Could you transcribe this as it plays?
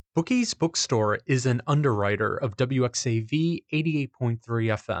Bookie's Bookstore is an underwriter of WXAV 88.3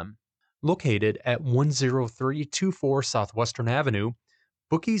 FM. Located at 10324 Southwestern Avenue,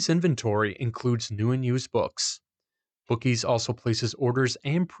 Bookie's inventory includes new and used books. Bookies also places orders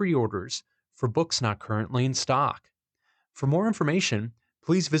and pre-orders for books not currently in stock. For more information,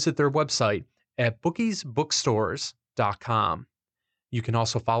 please visit their website at bookiesbookstores.com. You can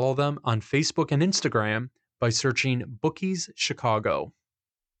also follow them on Facebook and Instagram by searching Bookies Chicago.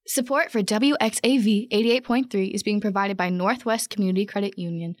 Support for WXAV 88.3 is being provided by Northwest Community Credit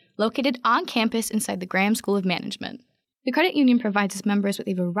Union, located on campus inside the Graham School of Management. The credit union provides its members with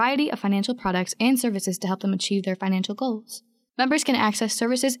a variety of financial products and services to help them achieve their financial goals. Members can access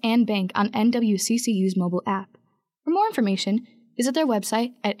services and bank on NWCCU's mobile app. For more information, visit their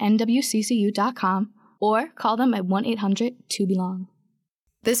website at nwccu.com or call them at 1-800-2BELONG.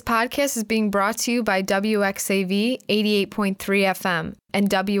 This podcast is being brought to you by WXAV 88.3 FM and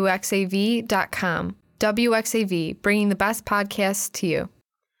WXAV.com. WXAV, bringing the best podcasts to you.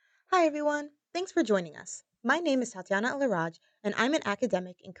 Hi, everyone. Thanks for joining us. My name is Tatiana Alaraj, and I'm an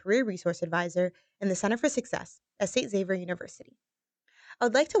academic and career resource advisor in the Center for Success at St. Xavier University. I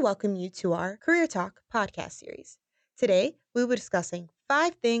would like to welcome you to our Career Talk podcast series. Today, we will be discussing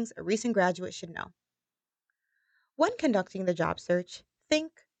 5 things a recent graduate should know. When conducting the job search,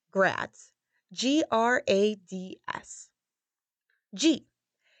 think GRADS. GRADS. G.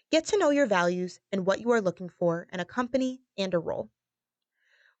 Get to know your values and what you are looking for in a company and a role.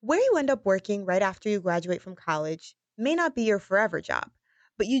 Where you end up working right after you graduate from college may not be your forever job,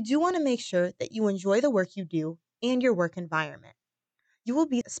 but you do want to make sure that you enjoy the work you do and your work environment. You will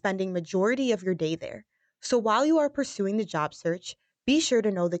be spending majority of your day there, so while you are pursuing the job search, be sure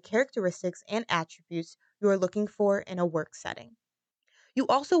to know the characteristics and attributes you are looking for in a work setting. You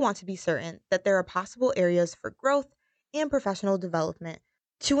also want to be certain that there are possible areas for growth and professional development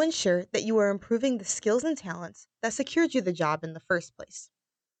to ensure that you are improving the skills and talents that secured you the job in the first place.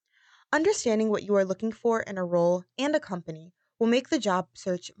 Understanding what you are looking for in a role and a company will make the job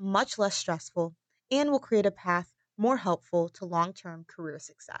search much less stressful and will create a path more helpful to long-term career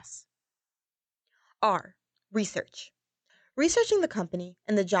success. R. Research. Researching the company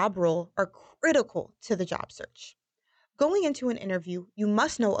and the job role are critical to the job search. Going into an interview, you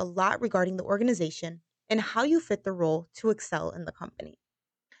must know a lot regarding the organization and how you fit the role to excel in the company.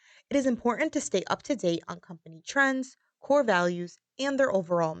 It is important to stay up to date on company trends, core values, and their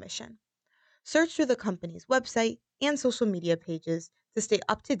overall mission. Search through the company's website and social media pages to stay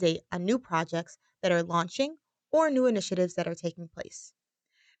up to date on new projects that are launching or new initiatives that are taking place.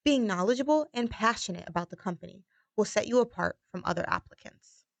 Being knowledgeable and passionate about the company will set you apart from other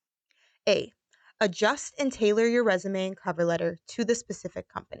applicants. A. Adjust and tailor your resume and cover letter to the specific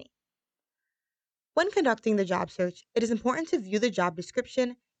company. When conducting the job search, it is important to view the job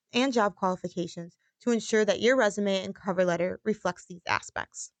description and job qualifications to ensure that your resume and cover letter reflects these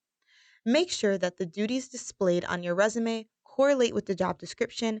aspects. Make sure that the duties displayed on your resume correlate with the job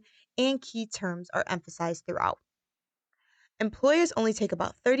description and key terms are emphasized throughout. Employers only take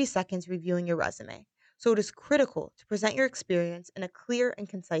about 30 seconds reviewing your resume, so it is critical to present your experience in a clear and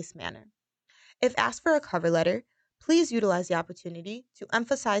concise manner. If asked for a cover letter, please utilize the opportunity to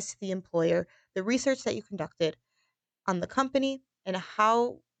emphasize to the employer the research that you conducted on the company and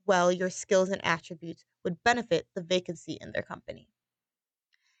how well your skills and attributes would benefit the vacancy in their company.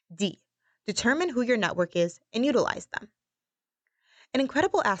 D. Determine who your network is and utilize them. An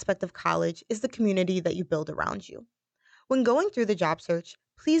incredible aspect of college is the community that you build around you. When going through the job search,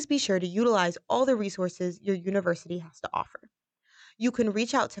 please be sure to utilize all the resources your university has to offer. You can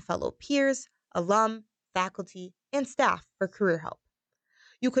reach out to fellow peers, alum, faculty, and staff for career help.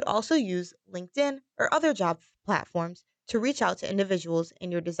 You could also use LinkedIn or other job platforms to reach out to individuals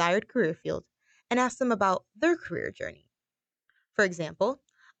in your desired career field and ask them about their career journey. For example,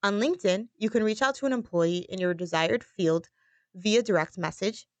 on LinkedIn, you can reach out to an employee in your desired field via direct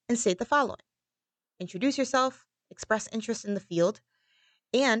message and state the following. Introduce yourself, express interest in the field,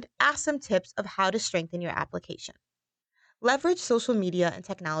 and ask some tips of how to strengthen your application. Leverage social media and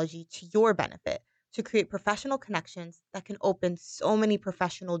technology to your benefit to create professional connections that can open so many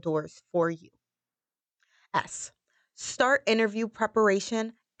professional doors for you. S. Start interview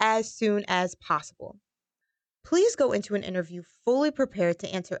preparation as soon as possible. Please go into an interview fully prepared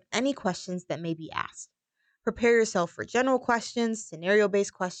to answer any questions that may be asked. Prepare yourself for general questions,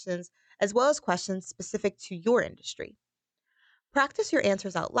 scenario-based questions, as well as questions specific to your industry. Practice your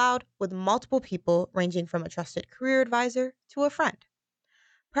answers out loud with multiple people ranging from a trusted career advisor to a friend.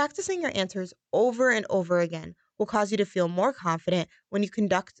 Practicing your answers over and over again will cause you to feel more confident when you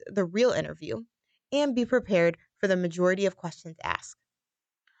conduct the real interview and be prepared for the majority of questions asked.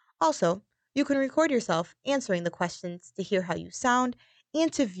 Also, you can record yourself answering the questions to hear how you sound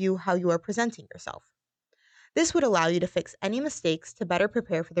and to view how you are presenting yourself. This would allow you to fix any mistakes to better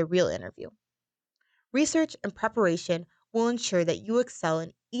prepare for the real interview. Research and preparation will ensure that you excel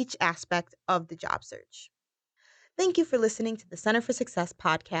in each aspect of the job search. Thank you for listening to the Center for Success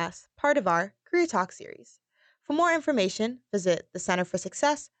podcast, part of our Career Talk series. For more information, visit the Center for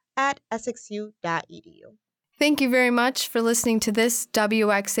Success at sxu.edu. Thank you very much for listening to this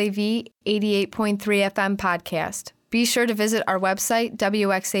WXAV 88.3 FM podcast. Be sure to visit our website,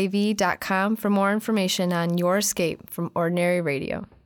 wxav.com, for more information on your escape from ordinary radio.